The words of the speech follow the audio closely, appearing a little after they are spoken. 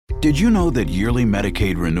Did you know that yearly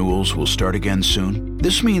Medicaid renewals will start again soon?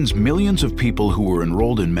 This means millions of people who were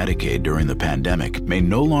enrolled in Medicaid during the pandemic may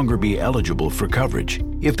no longer be eligible for coverage.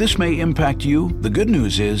 If this may impact you, the good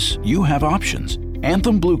news is you have options.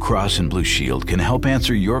 Anthem Blue Cross and Blue Shield can help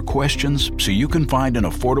answer your questions so you can find an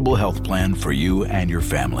affordable health plan for you and your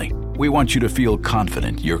family. We want you to feel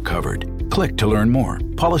confident you're covered. Click to learn more.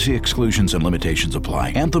 Policy exclusions and limitations apply.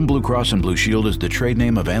 Anthem Blue Cross and Blue Shield is the trade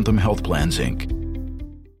name of Anthem Health Plans, Inc.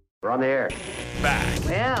 We're on the air. Back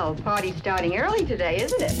Well, party's starting early today,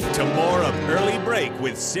 isn't it? to more of Early Break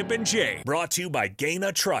with Sip and Jay, brought to you by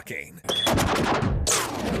Gaina Trucking.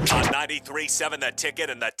 On 93.7 The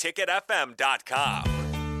Ticket and theticketfm.com.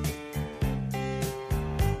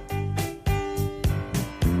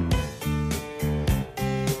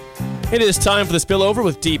 It is time for the Spillover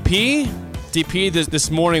with DP. DP,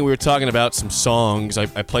 this morning we were talking about some songs. I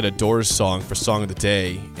played a Doors song for Song of the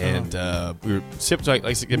Day, and we were Sip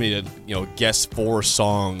likes to give me to guess 4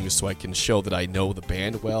 songs so I can show that I know the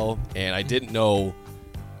band well, and I didn't know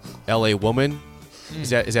L.A. Woman. Is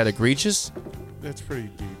that egregious? That's pretty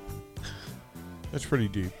deep. That's pretty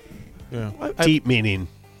deep. Yeah. Deep meaning.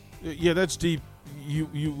 Yeah, that's deep.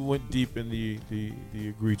 You went deep in the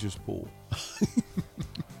egregious pool.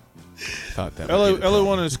 Thought that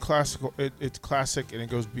LA1 is classical. It's classic and it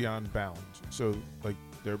goes beyond bounds. So like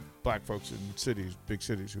there are black folks in cities, big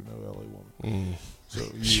cities, who know LA1. So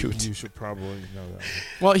you should probably know that.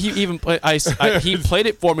 Well, he even he played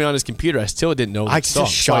it for me on his computer. I still didn't know the song,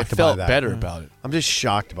 so I felt better about it. I'm just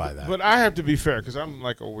shocked by that. But I have to be fair because I'm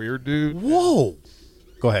like a weird dude. Whoa.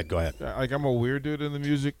 Go ahead. Like I'm a weird dude in the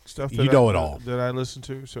music stuff. You know it all. That I listen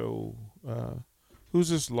to. So who's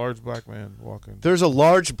this large black man walking? There's a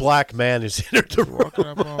large black man who's entered the room. Walking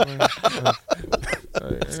up on me.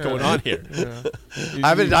 What's going on here? Yeah.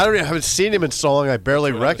 I haven't seen him in so long. I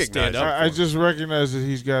barely recognize him. I just recognize that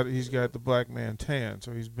he's got the black man tan.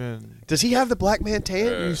 So he's been. Does he have the black man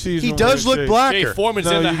tan? He He does look blacker. Jay Foreman's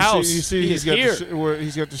in the house. You see he's got here. where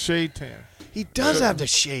he's got the shade tan. He does have the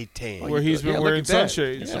shade tan. Where he's been wearing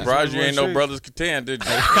sunshades. Surprised you ain't no Brothers Catan, did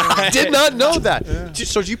you? I did not know that. Yeah.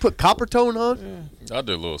 So did you put copper tone on? I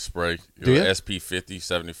do a little spray. Do you? SP 50,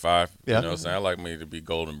 75. Yeah. You know what I'm saying? I like me to be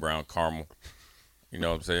golden brown caramel. You know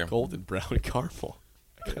what I'm saying? Golden brown caramel.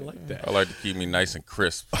 I like that. I like to keep me nice and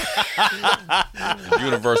crisp.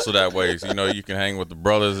 Universal that way. So, you can hang with the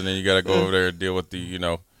brothers and then you got to go over there and deal with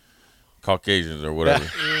the, Caucasians or whatever.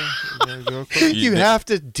 You have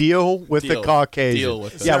to deal with the Caucasians. Deal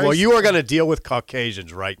with them. Yeah, well, you are going to deal with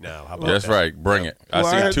Caucasians right now. How about That's that? right. Bring it.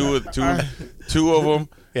 I see two of them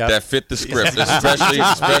Yeah. that fit the script, especially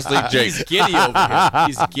Jake. He's giddy over here.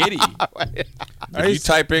 He's giddy. If you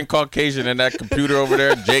type in Caucasian in that computer over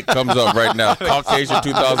there, Jake comes up right now. Caucasian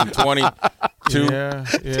 2022. Yeah.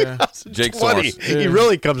 Jake 20. Source. He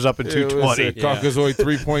really comes up in 220. Caucasoid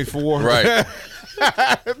 3.4. Right.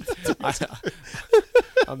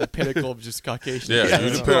 I'm the pinnacle of just Caucasian. Yeah,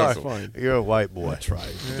 you're the pinnacle. Fine. You're a white boy. That's right.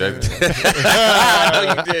 You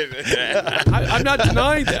did. I'm not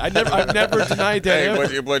denying that. I've never denied that. Hey,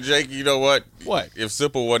 ever. but Jake, you know what? What? If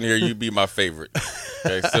Simple wasn't here, you'd be my favorite.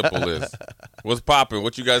 Okay, Simple is. What's popping?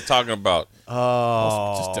 What you guys talking about?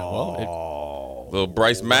 Little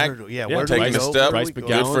Bryce Mack. We're taking a step. Bryce Good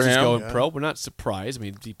McGowan for is him. going pro. We're not surprised. I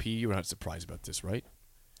mean, DP, you're not surprised about this, right?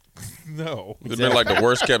 No. It's been like the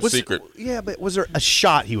worst kept secret. Yeah, but was there a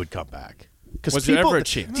shot he would come back? Was there ever a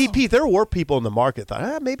chance? DP, there were people in the market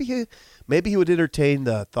thought, maybe he would entertain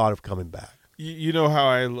the thought of coming back. You know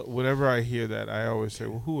how whenever I hear that, I always say,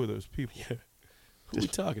 well, who are those people? Who are we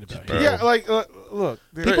talking about? Yeah, like, look.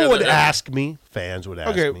 People would ask me. Fans would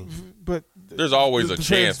ask me. But there's always a the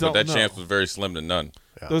chance, fans but that don't know. chance was very slim to none.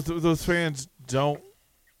 Yeah. Those fans don't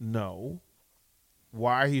know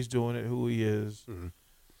why he's doing it, who he is,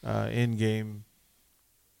 in-game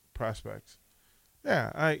prospects.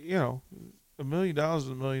 Yeah, $1 million is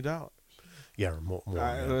 $1 million. Yeah, or more.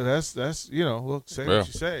 That's look, say what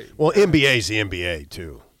you say. Well, NBA's the NBA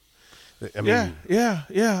too. I mean,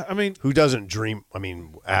 yeah. I mean, who doesn't dream? I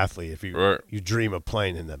mean, athlete. If Right. you dream of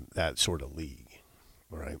playing in that sort of league,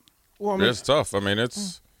 right? well, I mean, It's tough. I mean,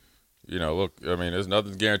 it's look. I mean, there's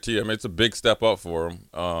nothing guaranteed. I mean, it's a big step up for him.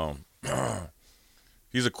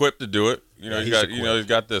 He's equipped to do it. He's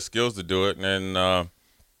got the skills to do it, and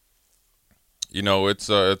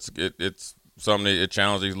it's something a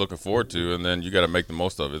challenge he's looking forward to, and then you got to make the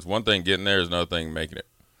most of it. It's one thing getting there; is another thing making it.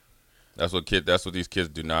 That's what these kids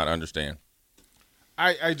do not understand.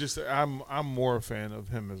 I'm more a fan of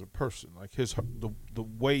him as a person, like the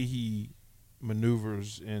way he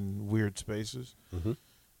maneuvers in weird spaces.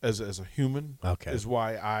 As a human, is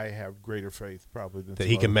why I have greater faith probably than that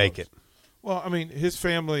he can make it. Well, I mean, his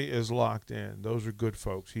family is locked in. Those are good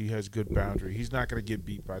folks. He has good boundary. He's not going to get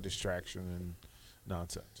beat by distraction and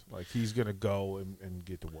nonsense. Like, he's going to go and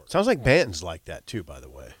get to work. Sounds like Banton's like that too, by the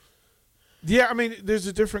way. Yeah, I mean, there's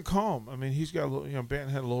a different calm. I mean, he's got a little, Banton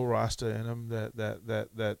had a little Rasta in him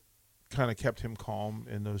that kind of kept him calm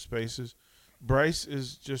in those spaces. Bryce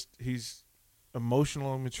is he's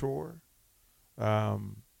emotional and mature.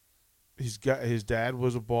 He's got, his dad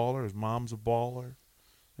was a baller. His mom's a baller.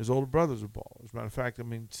 His older brother's a baller. As a matter of fact, I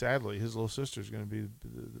mean, sadly, his little sister's going to be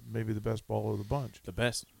maybe the best baller of the bunch. The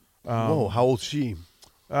best. Whoa, how old is she?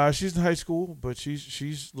 She's in high school, but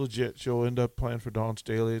she's legit. She'll end up playing for Dawn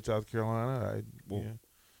Staley at South Carolina.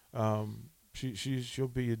 She'll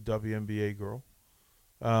be a WNBA girl.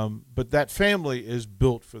 But that family is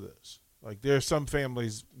built for this. Like, there are some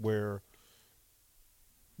families where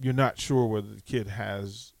you're not sure whether the kid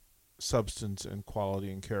has substance and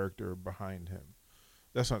quality and character behind him.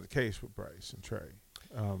 That's not the case with Bryce and Trey.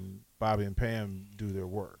 Bobby and Pam do their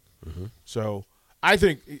work. Mm-hmm. So I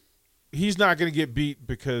think he's not going to get beat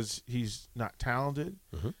because he's not talented.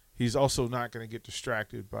 Mm-hmm. He's also not going to get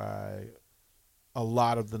distracted by a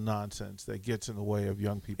lot of the nonsense that gets in the way of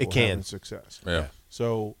young people having success. Yeah.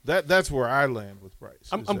 So that's where I land with Bryce.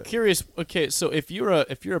 I'm curious. Okay, so if you're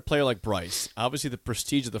a player like Bryce, obviously the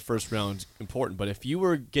prestige of the first round is important. But if you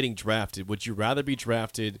were getting drafted, would you rather be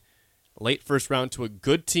drafted late first round to a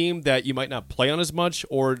good team that you might not play on as much,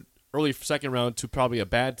 or early second round to probably a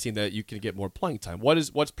bad team that you can get more playing time?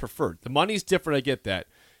 What's preferred? The money's different, I get that,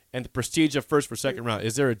 and the prestige of first or second round.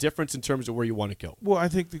 Is there a difference in terms of where you want to go? Well, I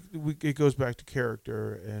think it goes back to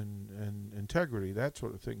character and integrity, that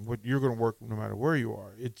sort of thing. What you're going to work no matter where you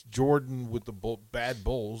are. It's Jordan with the bad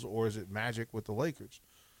Bulls, or is it Magic with the Lakers?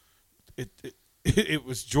 It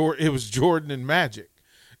was Jordan and Magic.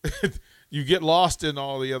 You get lost in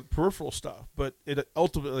all the other peripheral stuff, but it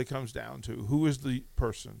ultimately comes down to who is the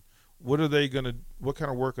person. What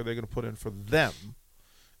kind of work are they going to put in for them?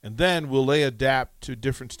 And then will they adapt to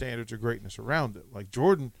different standards of greatness around it? Like,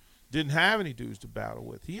 Jordan didn't have any dudes to battle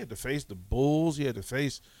with. He had to face the Bulls. He had to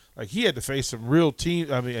face some real teams.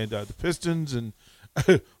 I mean, the Pistons and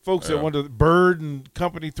folks that wanted Bird and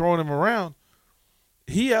company throwing him around.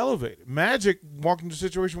 He elevated. Magic walked into a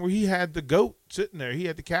situation where he had the GOAT sitting there. He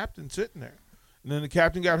had the captain sitting there. And then the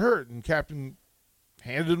captain got hurt, and the captain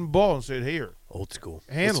handed him the ball and said, "Here." Old school.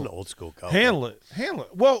 Handle it. Old school. Handle it.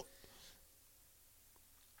 Well,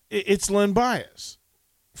 it's Len Bias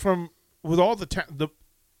with all the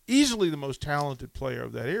easily the most talented player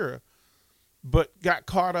of that era, but got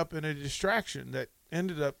caught up in a distraction that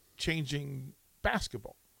ended up changing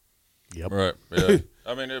basketball. Yep. Right. Yeah.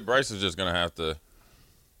 I mean, Bryce is just going to have to.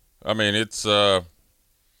 I mean, it's. I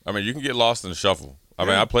mean, you can get lost in the shuffle. I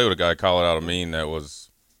mean, I played with a guy, Khalid Al-Amin, that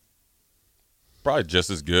was probably just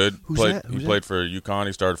as good. Who's that? He played for UConn.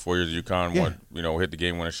 He started 4 years at UConn. Yeah. Hit the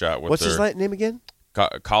game-winning shot with. What's his name again?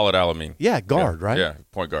 Khalid Al-Amin. Yeah, guard, right? Yeah,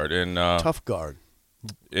 point guard. And tough guard.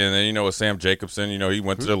 And then, with Sam Jacobson, he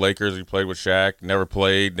went to the Lakers. He played with Shaq, never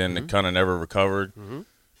played, then kind of never recovered. Mm-hmm.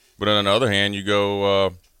 But on the other hand, you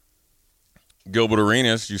go Gilbert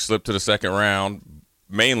Arenas, you slip to the second round,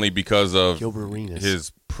 mainly because of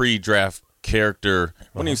his pre-draft character. I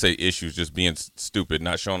wouldn't even say issues, just being stupid,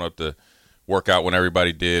 not showing up to work out when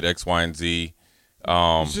everybody did, X, Y, and Z.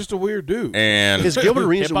 He's just a weird dude. And is Gilbert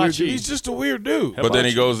Arenas a weird dude? He's just a weird dude. But then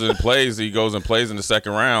he goes and plays in the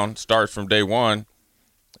second round, starts from day one,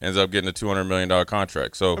 ends up getting a $200 million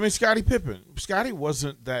contract. So I mean, Scottie Pippen. Scottie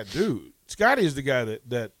wasn't that dude. Scottie is the guy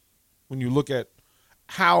that when you look at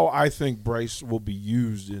how I think Bryce will be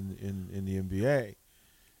used in the NBA,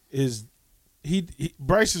 is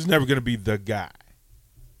Bryce is never going to be the guy.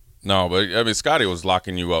 No, but I mean, Scottie was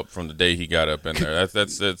locking you up from the day he got up in there.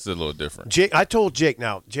 That's a little different. Jake, I told Jake.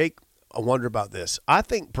 Now, Jake, I wonder about this. I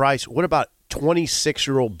think Bryce. What about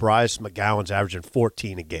 26-year-old Bryce McGowan's averaging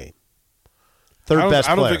 14 a game? Third best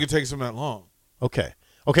player. I don't think it takes him that long. Okay.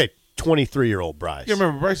 23-year-old Bryce. Yeah,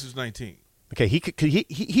 remember Bryce is 19. Okay, he could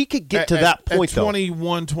get to that point, at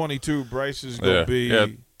 21, 22, Bryce is going to be. Yeah,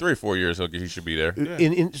 3 or 4 years, he should be there.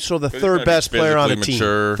 Yeah. So the third best player on a team.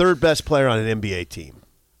 Mature. Third best player on an NBA team.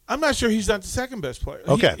 I'm not sure he's not the second best player.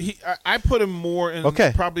 Okay. I put him more in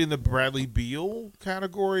probably in the Bradley Beal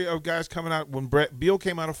category of guys coming out. When Beal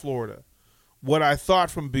came out of Florida, what I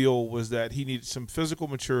thought from Beal was that he needed some physical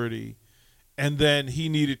maturity, and then he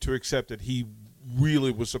needed to accept that he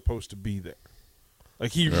really was supposed to be there.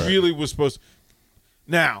 Like, he really was supposed to.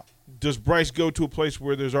 Now, does Bryce go to a place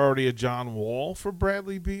where there's already a John Wall for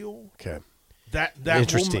Bradley Beal? Okay.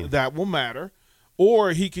 That will matter.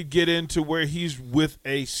 Or he could get into where he's with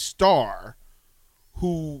a star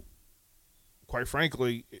who, quite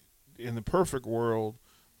frankly, in the perfect world,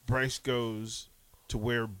 Bryce goes to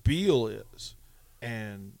where Beal is,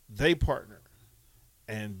 and they partner,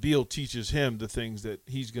 and Beal teaches him the things that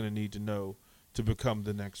he's going to need to know to become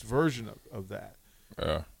the next version of that.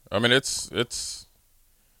 Yeah, I mean it's a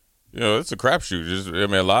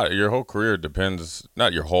crapshoot. A lot. Your whole career depends,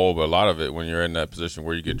 not your whole, but a lot of it when you're in that position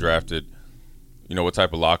where you get drafted. What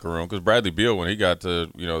type of locker room? Because Bradley Beal, when he got to,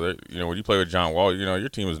 when you play with John Wall, your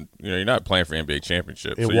team is, you're not playing for NBA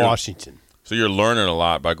championship in Washington. So you're learning a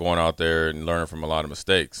lot by going out there and learning from a lot of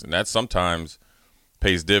mistakes, and that sometimes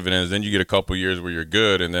pays dividends. Then you get a couple years where you're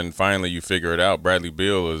good, and then finally you figure it out. Bradley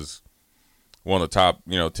Beal is one of the top,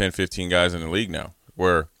 10, 15 guys in the league now.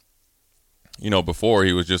 Where, before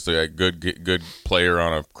he was just a good player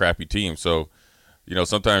on a crappy team. So,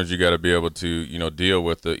 sometimes you got to be able to, deal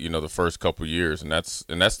with the first couple years, and that's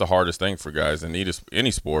the hardest thing for guys in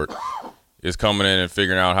any sport is coming in and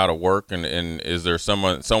figuring out how to work, and is there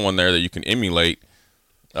someone there that you can emulate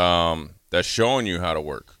that's showing you how to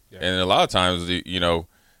work. Yeah. And a lot of times,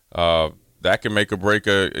 that can make or break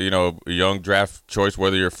a young draft choice,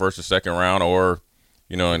 whether you're first or second round or,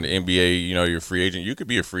 in the NBA, you're a free agent. You could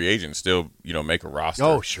be a free agent and still, make a roster.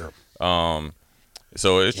 Oh, sure.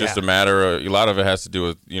 So it's just a matter of, a lot of it has to do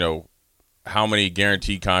with, how many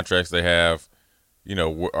guaranteed contracts they have.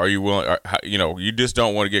 Are you willing? You just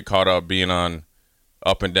don't want to get caught up being on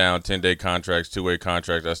up and down 10-day contracts, 2-way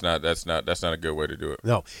contracts. That's not a good way to do it.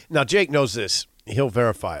 No. Now Jake knows this. He'll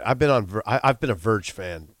verify it. I've been a Verge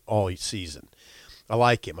fan all season. I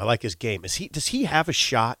like him. I like his game. Does he have a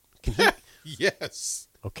shot? Can he? Yes.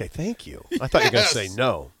 Okay, thank you. I thought you were going to say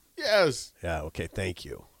no. Yes. Yeah. Okay, thank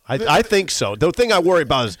you. I think so. The thing I worry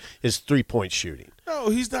about is 3-point shooting. No,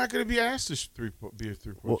 he's not going to be asked to be a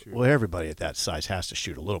 3-point shooter. Well, everybody at that size has to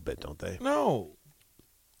shoot a little bit, don't they? No,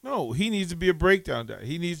 he needs to be a breakdown guy.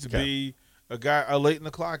 He needs to be a late in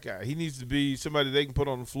the clock guy. He needs to be somebody they can put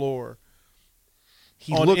on the floor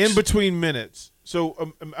in between minutes.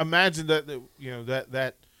 So imagine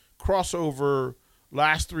that crossover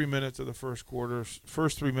last 3 minutes of the first quarter,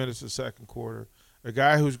 first 3 minutes of the second quarter. A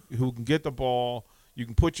guy who can get the ball. You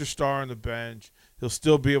can put your star on the bench. He'll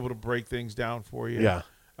still be able to break things down for you. Yeah.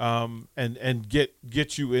 And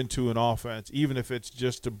get you into an offense, even if it's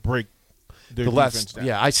just to break their defense down.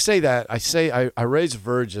 Yeah, I say that. I raise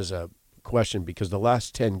Verge as a question because the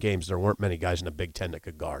last 10 games there weren't many guys in the Big Ten that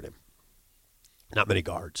could guard him. Not many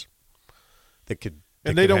guards that could.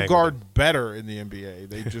 And they don't guard better in the NBA.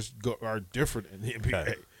 They just are different in the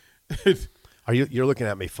NBA. Okay. You're looking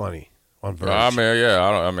at me funny on Verge?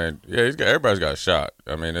 Everybody's got a shot.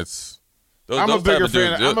 I mean, it's. I'm a bigger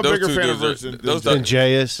fan of Verge than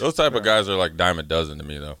Jay is. Those type of guys are like dime a dozen to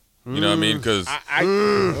me, though. You know what I mean? Because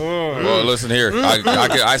well, listen here.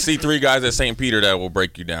 I see 3 guys at St. Peter that will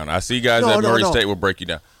break you down. I see guys at Murray State will break you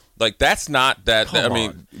down. Like that's not that.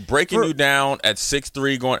 Breaking you down at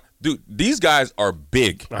 6'3", going, dude. These guys are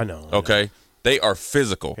big. I know. Okay, they are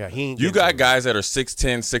physical. Yeah, you got guys that are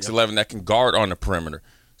 6'10", 6'11" that can guard on the perimeter.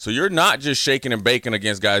 So you're not just shaking and baking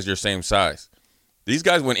against guys your same size. These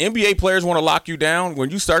guys, when NBA players want to lock you down,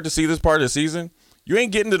 when you start to see this part of the season, you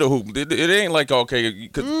ain't getting to the hoop. It ain't like, okay,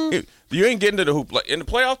 cause you ain't getting to the hoop. Like in the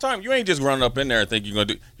playoff time, you ain't just running up in there and think you're going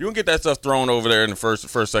to do. You're going to get that stuff thrown over there in the first,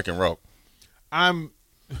 second row. And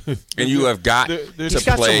you have got to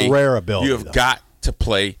play. Some rare ability, you have got to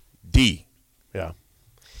play D. Yeah.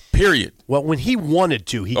 Period. Well, when he wanted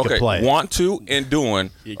to, he could play. Want to and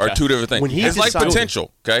doing are two different things. It's like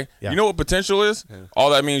potential, okay? Yeah. You know what potential is? Yeah.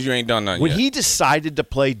 All that means you ain't done nothing yet. When he decided to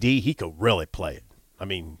play D, he could really play it. I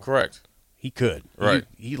mean, correct. He could. Right.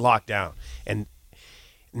 He locked down. And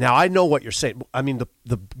now I know what you're saying. I mean,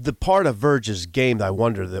 the part of Verge's game that I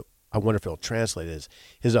wonder if it'll translate is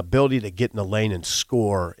his ability to get in the lane and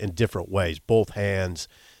score in different ways, both hands,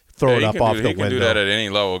 throw it up off the window. He can do that at any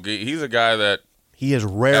level. He's a guy that he has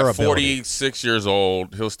rare at ability. 46 years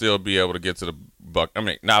old, he'll still be able to get to the buck. I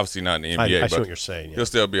mean, obviously not in the NBA, I see but what you're saying. Yeah. He'll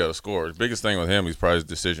still be able to score. The biggest thing with him, he's probably his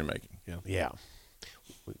decision making. Yeah.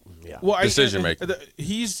 Well, decision making.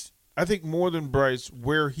 He's, I think, more than Bryce,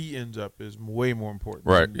 where he ends up is way more important.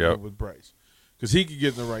 Right. Yeah. With Bryce, because he could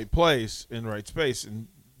get in the right place, in the right space, and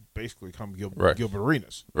basically come Gilbert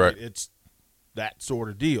Arenas. Right. It's that sort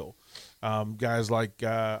of deal. Guys like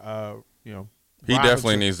he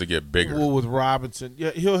definitely needs to get bigger. Well, with Robinson,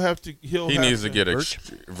 he'll have to. He needs to get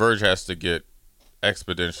Verge has to get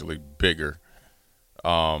exponentially bigger.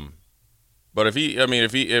 But if he,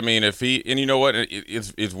 and you know what,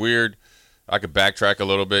 it's weird. I could backtrack a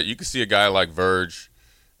little bit. You can see a guy like Verge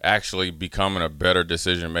actually becoming a better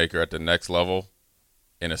decision maker at the next level,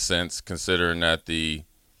 in a sense, considering that the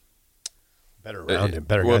Better around him,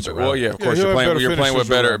 better well, guys around well, him. yeah, of course he'll have you're playing with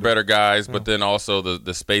better finishers better guys, Yeah. but then also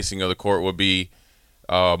the spacing of the court will be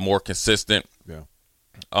more consistent.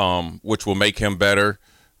 Yeah. Which will make him better,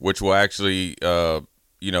 which will actually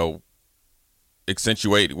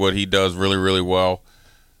accentuate what he does really, really well.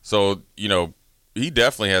 So, he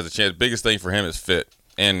definitely has a chance. Biggest thing for him is fit.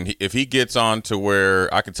 And if he gets on to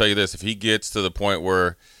where, I can tell you this, if he gets to the point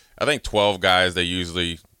where, I think 12 guys, they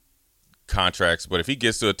usually contracts, but if he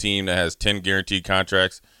gets to a team that has 10 guaranteed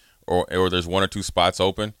contracts or there's 1 or 2 spots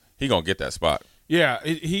open, he's going to get that spot. Yeah,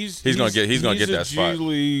 he's going to get that spot.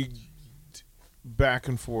 G-League back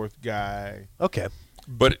and forth guy. Okay.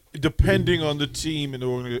 But depending on the team and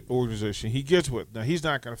the organization he gets with. Now, he's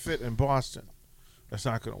not going to fit in Boston. That's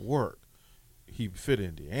not going to work. He would fit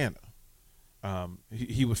Indiana.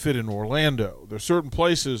 He would fit in Orlando. There's certain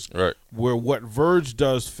places where what Verge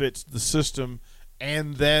does fits the system,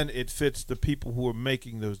 and then it fits the people who are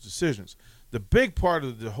making those decisions. The big part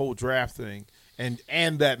of the whole draft thing and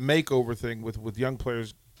that makeover thing with young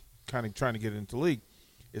players kind of trying to get into the league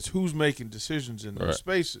is who's making decisions in those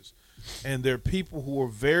spaces. And there are people who are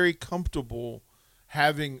very comfortable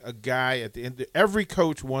having a guy at the end. Every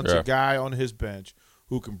coach wants a guy on his bench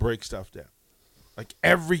who can break stuff down. Like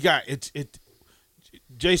every guy.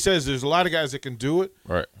 Jay says there's a lot of guys that can do it.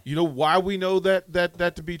 Right. You know why we know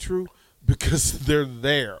that to be true? Because they're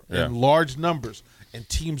there in large numbers. And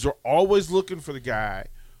teams are always looking for the guy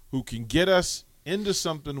who can get us into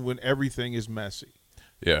something when everything is messy.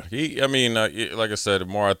 Yeah, like I said, the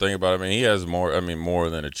more I think about it, he has more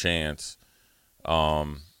than a chance.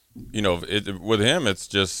 With him, it's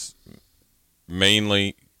just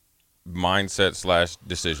mainly mindset /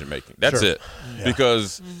 decision making. That's it. Yeah.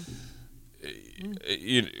 Because,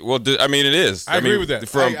 it is. I agree with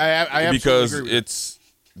that. I because agree with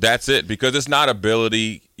that's it. Because it's not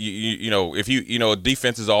ability. If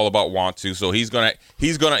defense is all about want to. So he's gonna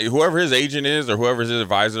whoever his agent is or whoever his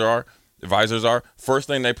advisors are, first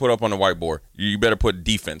thing they put up on the whiteboard, you better put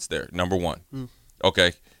defense there, number 1.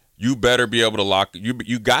 Okay. You better be able to lock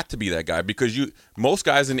you got to be that guy because most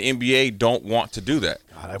guys in the NBA don't want to do that.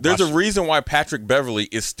 There's a reason why Patrick Beverley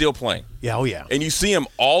is still playing. Yeah, oh yeah. And you see him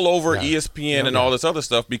all over ESPN and all this other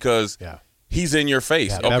stuff because he's in your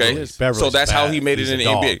face. Okay. Beverly's so that's how bad. he made He's it in a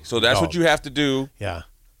the dog. NBA. So that's what you have to do. Yeah.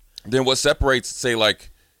 Then what separates, say,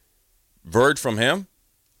 like Verge from him?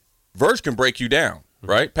 Verge can break you down.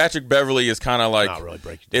 Right, Patrick Beverley is kind of like not really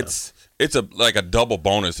break you down. It's like a double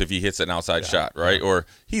bonus if he hits an outside shot, right? Or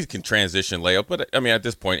he can transition layup. But at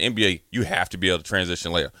this point, NBA, you have to be able to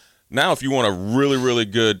transition layup. Now, if you want a really, really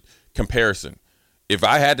good comparison, if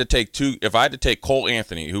I had to take Cole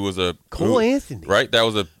Anthony, who was Anthony, right? That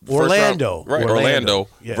was a Orlando, first round, right? Orlando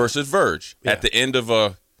versus Verge at the end of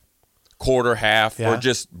a quarter, half, or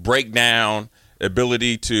just break down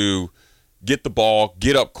ability to get the ball,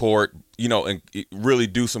 get up court. And really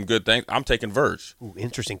do some good things. I'm taking Verge. Ooh,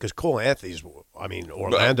 interesting, because Cole Anthony's,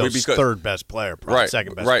 Orlando's third best player, probably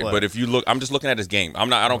second best player. Right, but if you look, I'm just looking at his game.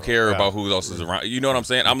 I don't care about who else is around. You know what I'm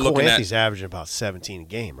saying? Cole Anthony's averaging about 17 a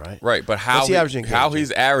game, right? Right, but how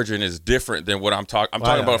he's averaging is different than what I'm talking. I'm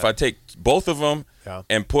talking about if I take both of them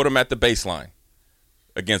and put them at the baseline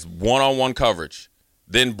against one-on-one coverage,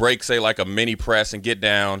 then break, say, like a mini press and get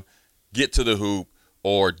down, get to the hoop,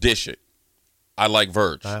 or dish it. I like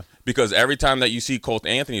Verge because every time that you see Cole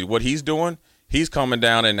Anthony, what he's doing, he's coming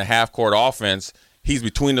down in the half-court offense. He's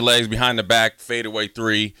between the legs, behind the back, fadeaway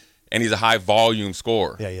 3, and he's a high-volume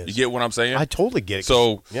scorer. Yeah, he is. You get what I'm saying? I totally get it.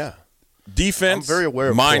 So, defense, I'm very aware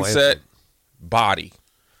of mindset, body.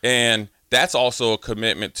 And that's also a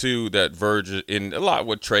commitment, too, that Verge, in a lot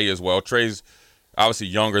with Trey as well. Trey's obviously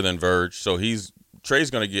younger than Verge, so Bryce is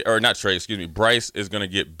going to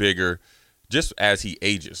get bigger just as he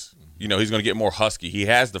ages. He's going to get more husky. He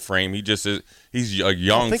has the frame. He's a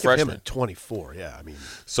young freshman. Of him at 24,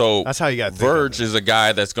 so that's how you got. Verge is a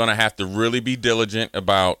guy that's going to have to really be diligent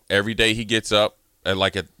about every day he gets up at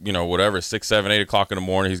 6, 7, 8 o'clock in the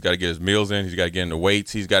morning. He's got to get his meals in. He's got to get into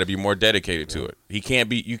weights. He's got to be more dedicated to it. You can't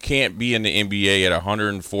be in the NBA at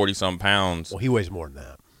 140 some pounds. Well, he weighs more than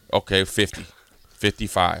that. Okay, 50,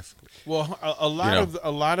 55. Well, a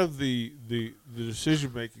lot of the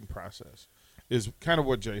decision making process is kind of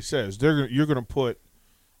what Jay says. You're going to put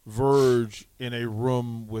Verge in a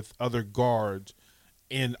room with other guards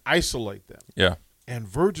and isolate them. Yeah. And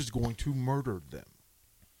Verge is going to murder them.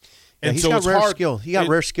 And he's got rare skill. He got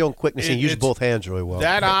rare skill and quickness. And he uses both hands really well.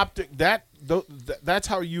 That's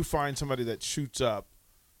how you find somebody that shoots up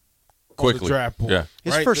quickly on the draft board. Yeah.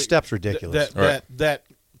 His first step's ridiculous. That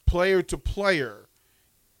player to player,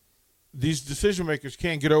 these decision makers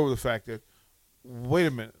can't get over the fact that, wait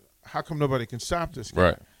a minute, how come nobody can stop this guy?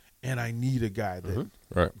 Right. and I need a guy that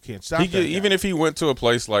Right. can't stop that guy. Even if he went to a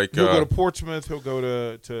place like he'll go to Portsmouth, he'll go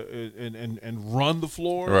to and run the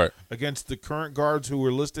floor against the current guards who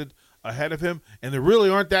were listed ahead of him, and there really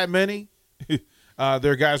aren't that many. There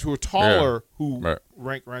are guys who are taller who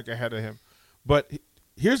rank ahead of him. But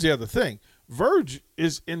here's the other thing. Verge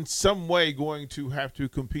is in some way going to have to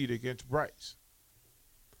compete against Bryce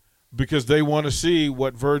because they want to see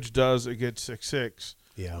what Verge does against 6'6"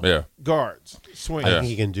 guards swing. I think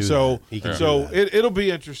he can do so. that. It'll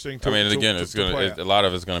be interesting. A lot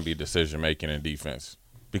of it's going to be decision making and defense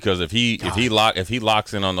because if he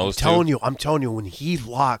locks in on those I'm telling you, when he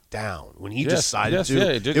locked down, when he decided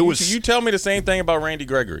to, it was. You tell me the same thing about Randy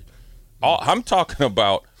Gregory. I'm talking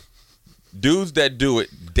about dudes that do it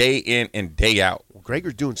day in and day out. Well,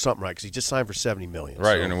 Greger's doing something right because he just signed for $70 million.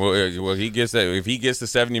 Right, so. and well, he gets that. If he gets the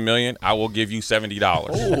 $70 million, I will give you $70.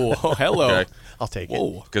 Oh, hello! Okay? I'll take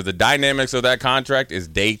it. Because the dynamics of that contract is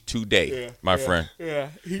day to day, my friend. Yeah,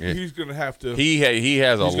 he's going to have to. He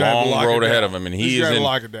has a long road ahead of him, and he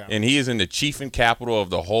is in the chief and capital of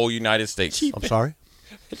the whole United States. I'm sorry,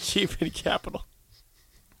 chief and capital.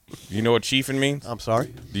 You know what chiefing means? I'm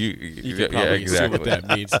sorry. You can probably see what that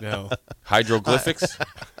means now. Hieroglyphics.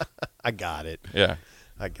 I got it. Yeah,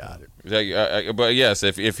 I got it. But yes,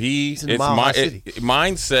 if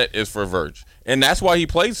mindset is for Verge, and that's why he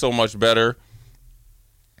played so much better.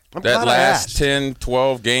 That last 10,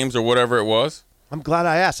 12 games or whatever it was. I'm glad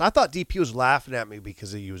I asked. I thought DP was laughing at me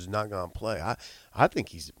because he was not going to play. I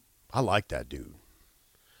think I like that dude.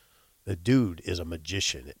 The dude is a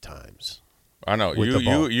magician at times. I know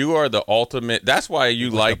you are the ultimate. That's why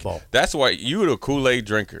you That's why you're the Kool-Aid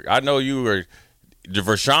drinker. I know you are.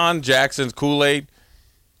 Vershawn Jackson's Kool-Aid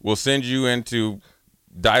will send you into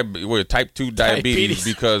type 2 diabetes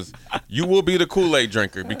because you will be the Kool-Aid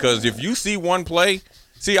drinker. Because if you see one play,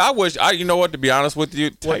 you know what? To be honest with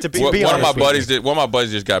you, one of my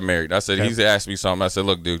buddies just got married. I said he's asked me something. I said,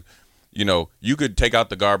 look, dude. You could take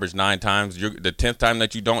out the garbage 9 times. The 10th time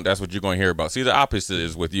that you don't, that's what you're going to hear about. See, the opposite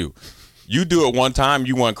is with you. You do it one time,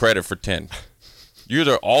 you want credit for 10. You're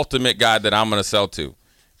the ultimate guy that I'm going to sell to.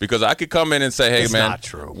 Because I could come in and say, hey, man,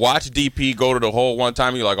 watch DP go to the hole one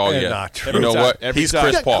time. You're like, oh, yeah. Not true. You know what? He's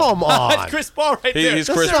Chris Paul. Come on. Chris Paul right there. He's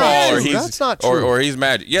Chris Paul. That's not true. Or he's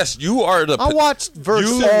Magic. Yes, you are the – I watched Verge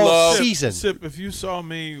all season. Sip, if you saw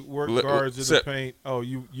me work guards in the paint,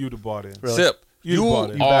 you'd have bought in. Really? Sip, you are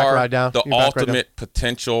the ultimate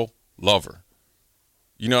potential lover.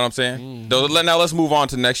 You know what I'm saying? Now let's move on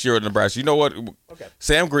to next year at Nebraska. You know what? Okay.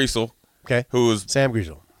 Sam Griesel, Sam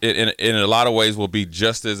Griesel, in a lot of ways will be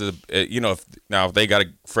just as if they got to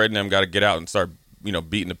Fred and them got to get out and start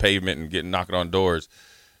beating the pavement and getting knocking on doors.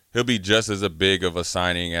 He'll be just as big of a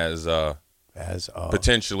signing as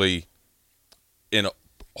potentially in a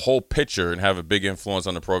whole picture and have a big influence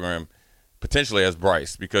on the program potentially as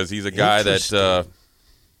Bryce because he's a guy that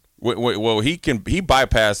he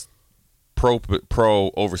bypassed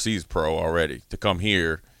pro overseas pro already to come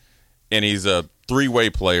here, and he's a 3-way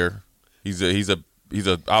player. He's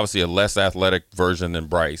obviously a less athletic version than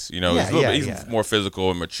Bryce. He's more physical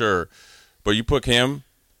and mature. But you put him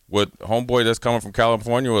with homeboy that's coming from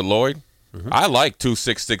California with Lloyd. I like 2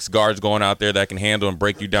 6'6" guards going out there that can handle and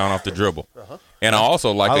break you down off the dribble. And I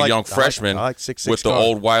also like a young freshman with the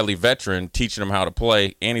old wily veteran teaching him how to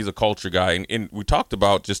play, and he's a culture guy. And we talked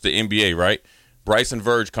about just the NBA, right? Bryce and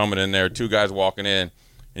Verge coming in there, 2 guys walking in,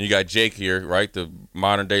 and you got Jake here, right? The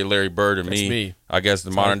modern-day Larry Bird and me. I guess the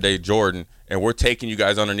modern-day Jordan. And we're taking you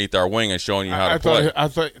guys underneath our wing and showing you how to play. I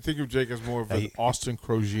think of Jake as more of an Austin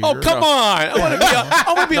Crozier. Oh, come on. I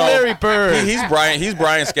want to be Larry Bird. He's Brian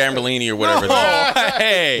Scamberlini or whatever.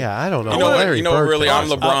 Hey. Yeah, I don't know. Larry Bird really, I'm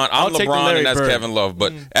LeBron. I'm LeBron, and that's Bird. Kevin Love.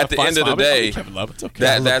 But at the end of the day, Kevin Love. It's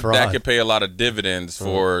okay. that could pay a lot of dividends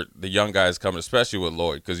for the young guys coming, especially with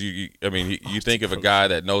Lloyd. Because, you think of a guy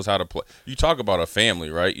that knows how to play. You talk about a family,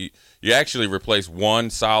 right? You actually replace one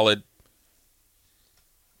solid –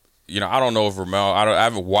 I don't know if Ramel. I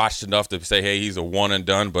haven't watched enough to say, hey, he's a one and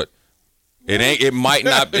done, but it might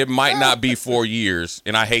not be 4 years.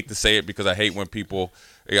 And I hate to say it because I hate when people.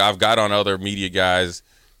 I've got on other media guys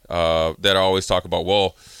that always talk about,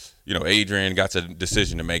 Adrian got a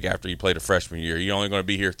decision to make after he played a freshman year. He's only going to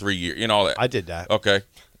be here 3 years. All that. I did that. Okay.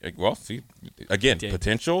 Well, see, again,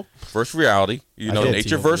 potential versus reality.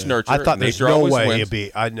 Nature versus nurture. I thought there's nature no always way wins. it'd be.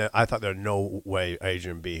 I thought there's no way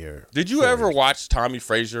Adrian would be here. Did you ever watch Tommy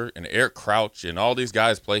Frazier and Eric Crouch and all these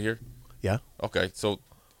guys play here? Yeah. Okay, so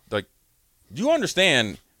do you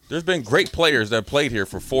understand? There's been great players that have played here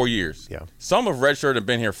for 4 years. Yeah. Some have redshirted and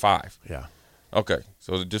been here 5. Yeah. Okay,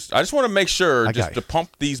 so I just want to make sure to pump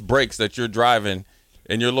these brakes that you're driving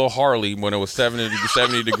in your little Harley when it was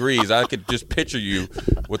 70 degrees. I could just picture you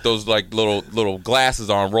with those like little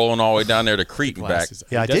glasses on, rolling all the way down there to Crete and back.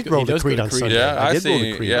 Yeah, I did roll to Crete on Sunday. Yeah, I did see. roll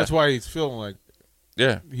to Crete. Yeah. That's why he's feeling like.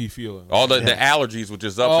 Yeah, he feeling all the allergies were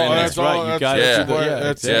just up in there. That's right. You got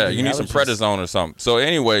it. You need some prednisone or something. So,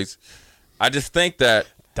 anyways, I just think that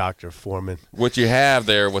Dr. Foreman, what you have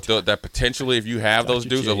there with that potentially, if you have those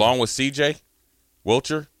dudes along with CJ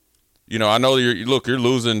Wilcher, I know you're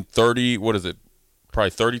losing 30. What is it?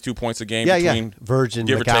 Probably 32 points a game. Between Virgin,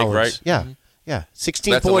 give or take, right? Yeah. Yeah,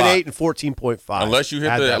 16.8 and 14.5. Unless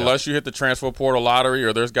you hit the transfer portal lottery,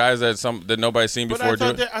 or there's guys that nobody's seen before.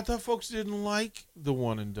 I thought folks didn't like the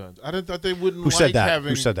one and done. I thought they wouldn't. Who said that? Having,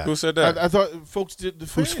 Who said that? Who said that? I thought folks did. The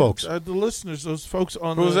fans, Who's folks? The listeners. Those folks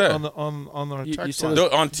on Who's that? on our text line.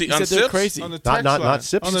 On Sips? crazy. On the text line. Not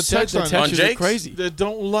Sips. On the text line. On Jake's? Crazy. They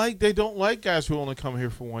don't like guys who only come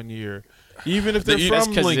here for 1 year. Even if they're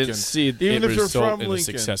from Lincoln. Lincoln. Even if they're from in a Lincoln.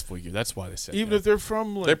 successful year. That's why they said Even that. if they're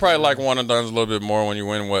from Lincoln. They probably like one and done's a little bit more when you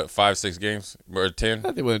win 5-6 games or 10.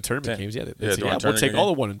 They win tournament games. Yeah, we'll take all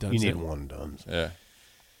the one and dones. You need one and dones. Yeah,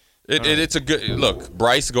 it's a good look.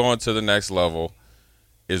 Bryce going to the next level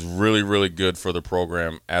is really, really good for the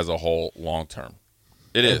program as a whole, long term.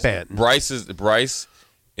 It is. Bryce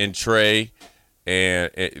and Trey, and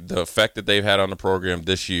the effect that they've had on the program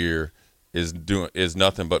this year is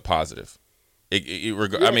nothing but positive.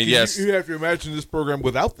 Yes. You have to imagine this program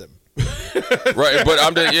without them. Right, but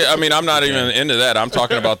I'm not even into that. I'm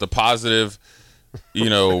talking about the positive,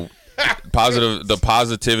 the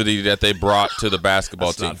positivity that they brought to the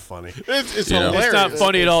basketball team. Not funny. It's hilarious. It's not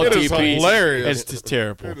funny at all, It TP. is hilarious. It's just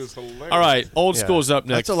terrible. It is hilarious. All right, old school's up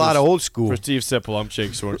next. That's a lot of old school. For Steve Sipple, I'm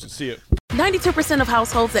Jake Sorensen. See you. 92% of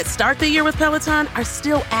households that start the year with Peloton are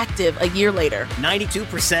still active a year later.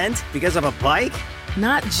 92% because of a bike?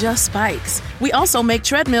 Not just bikes. We also make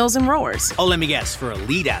treadmills and rowers. Oh, let me guess, for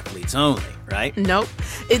elite athletes only, right? Nope.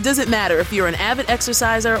 It doesn't matter if you're an avid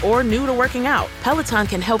exerciser or new to working out. Peloton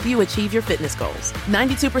can help you achieve your fitness goals.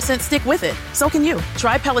 92% stick with it. So can you.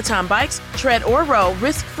 Try Peloton bikes, tread, or row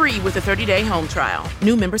risk-free with a 30-day home trial.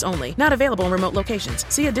 New members only. Not available in remote locations.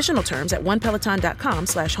 See additional terms at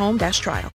onepeloton.com/home-trial.